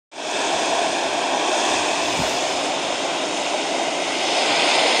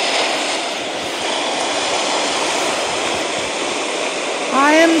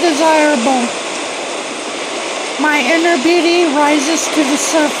desirable. My inner beauty rises to the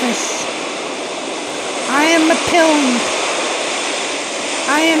surface. I am appealing.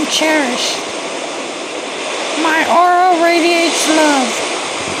 I am cherished. My aura radiates love.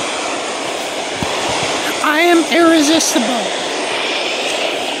 I am irresistible.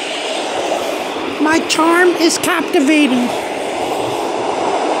 My charm is captivating.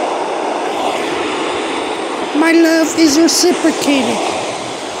 My love is reciprocated.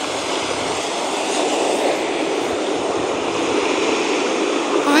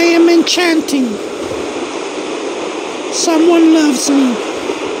 I am enchanting. Someone loves me.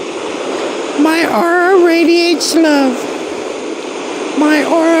 My aura radiates love. My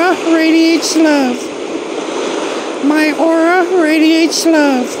aura radiates love. My aura radiates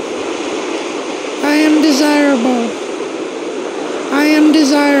love. I am desirable. I am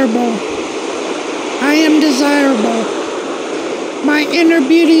desirable. I am desirable. My inner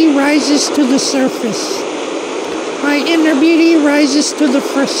beauty rises to the surface. My inner beauty rises to the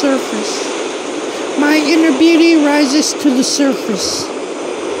surface. My inner beauty rises to the surface.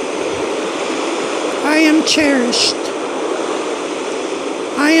 I am cherished.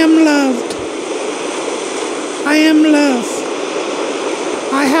 I am loved. I am love.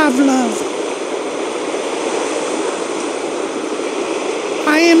 I have love.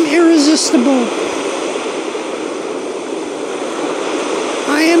 I am irresistible.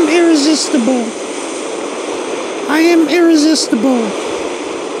 I am irresistible. I am irresistible.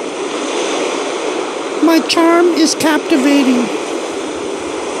 My charm is captivating.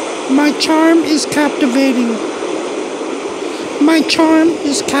 My charm is captivating. My charm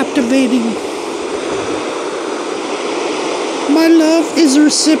is captivating. My love is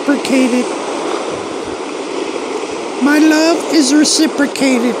reciprocated. My love is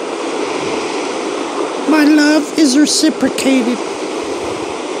reciprocated. My love is reciprocated.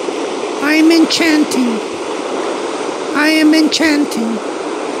 I am enchanting. I am enchanting.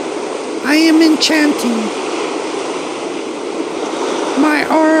 I am enchanting. My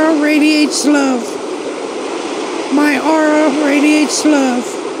aura radiates love. My aura radiates love.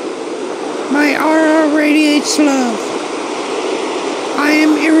 My aura radiates love. I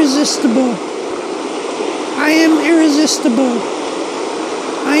am irresistible. I am irresistible.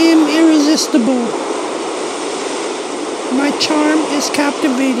 I am irresistible. My charm is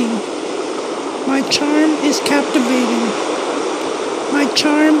captivating. My charm is captivating. My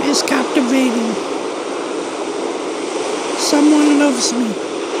charm is captivating. Someone loves me.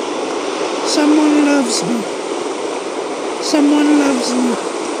 Someone loves me. Someone loves me.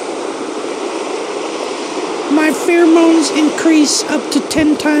 My pheromones increase up to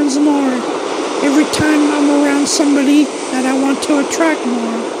 10 times more every time I'm around somebody that I want to attract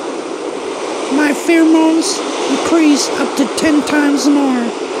more. My pheromones increase up to 10 times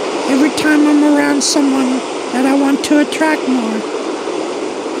more every time I'm around someone that I want to attract more.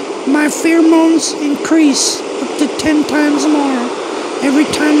 My pheromones increase up to 10 times more every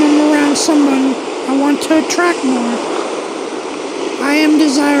time I'm around someone I want to attract more. I am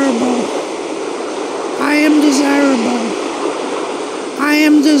desirable. I am desirable. I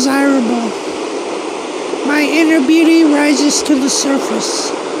am desirable. My inner beauty rises to the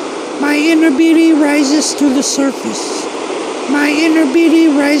surface. My inner beauty rises to the surface. My inner beauty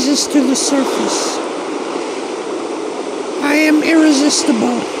rises to the surface. I am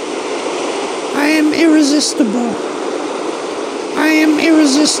irresistible. I am irresistible. I am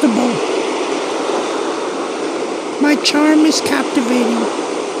irresistible. My charm is captivating.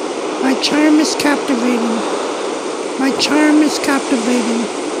 My charm is captivating. My charm is captivating.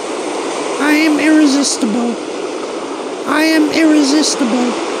 I am irresistible. I am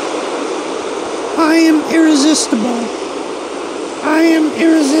irresistible. I am irresistible. I am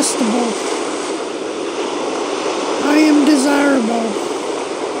irresistible. I am desirable.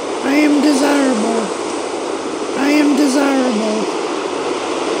 I am desirable. I am desirable.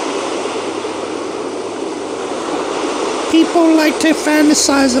 People like to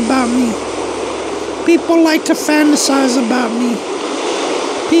fantasize about me. People like to fantasize about me.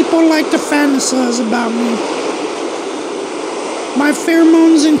 People like to fantasize about me. My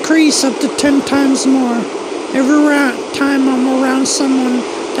pheromones increase up to 10 times more every time I'm around someone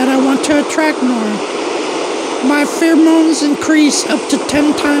that I want to attract more. My pheromones increase up to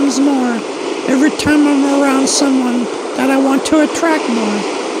 10 times more every time I'm around someone that I want to attract more.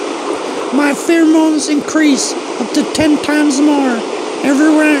 My pheromones increase up to 10 times more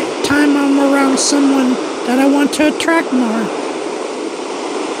every time I'm around someone that I want to attract more.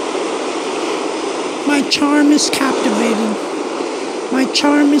 My charm is captivating. My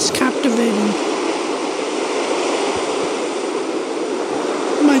charm is captivating.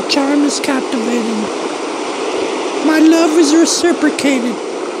 My charm is captivating. My love is reciprocated.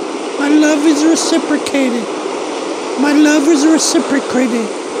 My love is reciprocated. My love is reciprocated.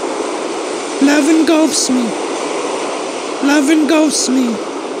 Love engulfs me. Love engulfs me.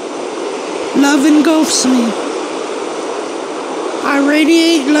 Love engulfs me. I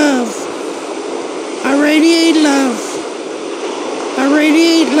radiate love. I radiate love. I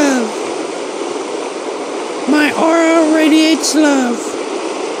radiate love. My aura radiates love.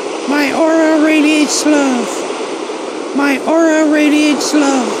 My aura radiates love. My aura radiates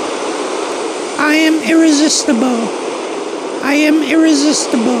love. I am irresistible. I am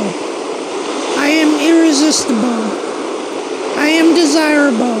irresistible. I am irresistible. I am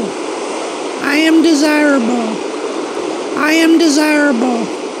desirable. I am desirable. I am desirable.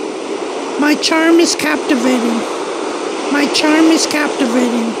 My charm is captivating. My charm is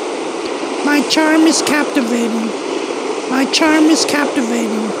captivating. My charm is captivating. My charm is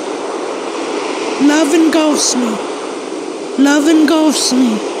captivating. Love engulfs me. Love engulfs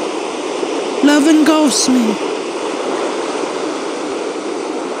me. Love engulfs me.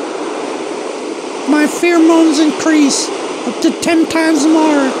 My pheromones increase up to 10 times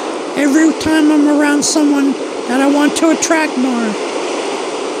more every time I'm around someone that I want to attract more.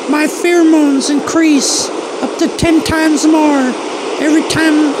 My pheromones increase up to 10 times more every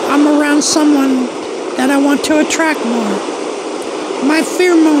time I'm around someone that I want to attract more. My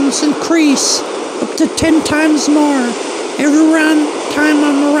pheromones increase up to 10 times more every time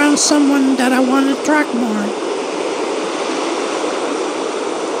I'm around someone that I want to attract more.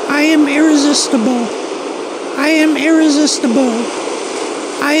 I am irresistible. I am irresistible.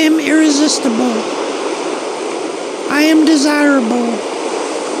 I am irresistible. I am desirable.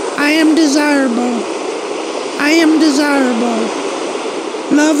 I am desirable. I am desirable.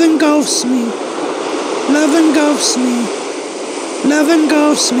 Love engulfs me. Love engulfs me. Love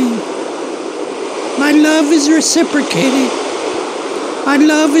engulfs me. My love is reciprocated. My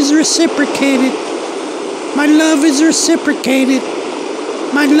love is reciprocated. My love is reciprocated.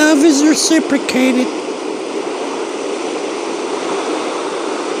 My love is reciprocated.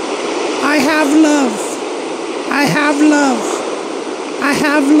 I have love. I have love. I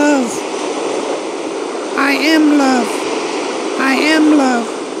have love. I am love. I am love.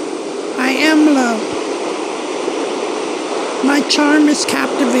 I am love. My charm is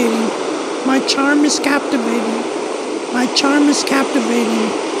captivating. My charm is captivating. My charm is captivating.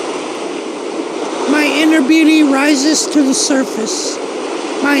 My inner beauty rises to the surface.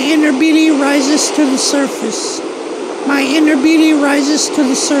 My inner beauty rises to the surface. My inner beauty rises to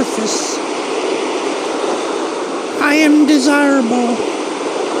the surface. I am desirable.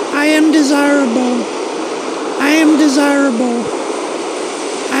 I am desirable. I am desirable.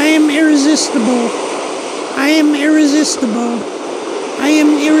 I am irresistible. I am irresistible. I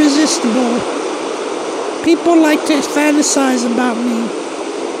am irresistible. People like to fantasize about me.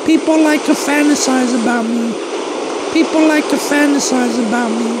 People like to fantasize about me. People like to fantasize about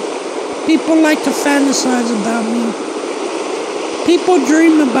me. People like to fantasize about me. People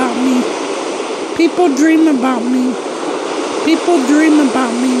dream about me. People dream about me. People dream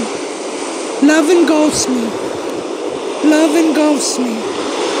about me. Love engulfs me. Love engulfs me.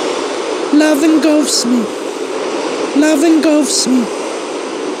 Love engulfs me. Love engulfs me.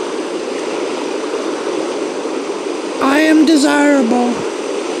 I am desirable.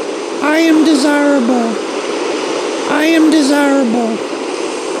 I am desirable. I am desirable.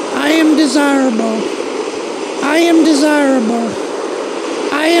 I am desirable. I am desirable.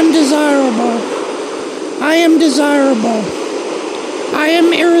 I am desirable. I am desirable. I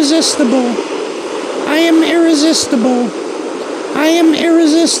am irresistible. I am irresistible. I am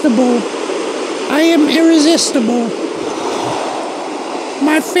irresistible. I am irresistible.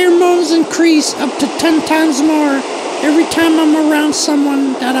 My pheromones increase up to 10 times more every time I'm around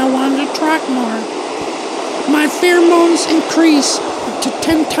someone that I want to attract more. My pheromones increase up to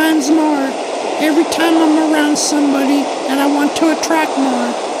 10 times more every time I'm around somebody that I want to attract more.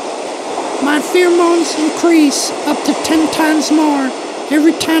 My pheromones increase up to 10 times more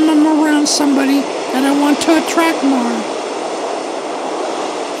every time I'm around somebody that I want to attract more.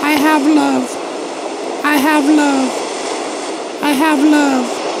 I have love. I have love. I have love.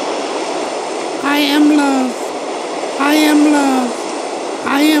 I am love. I am love.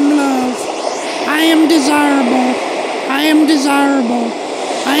 I am love. I am desirable. I am desirable.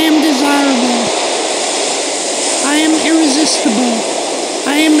 I am desirable. I am irresistible.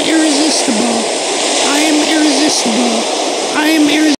 I am irresistible. I am irresistible. I am irresistible.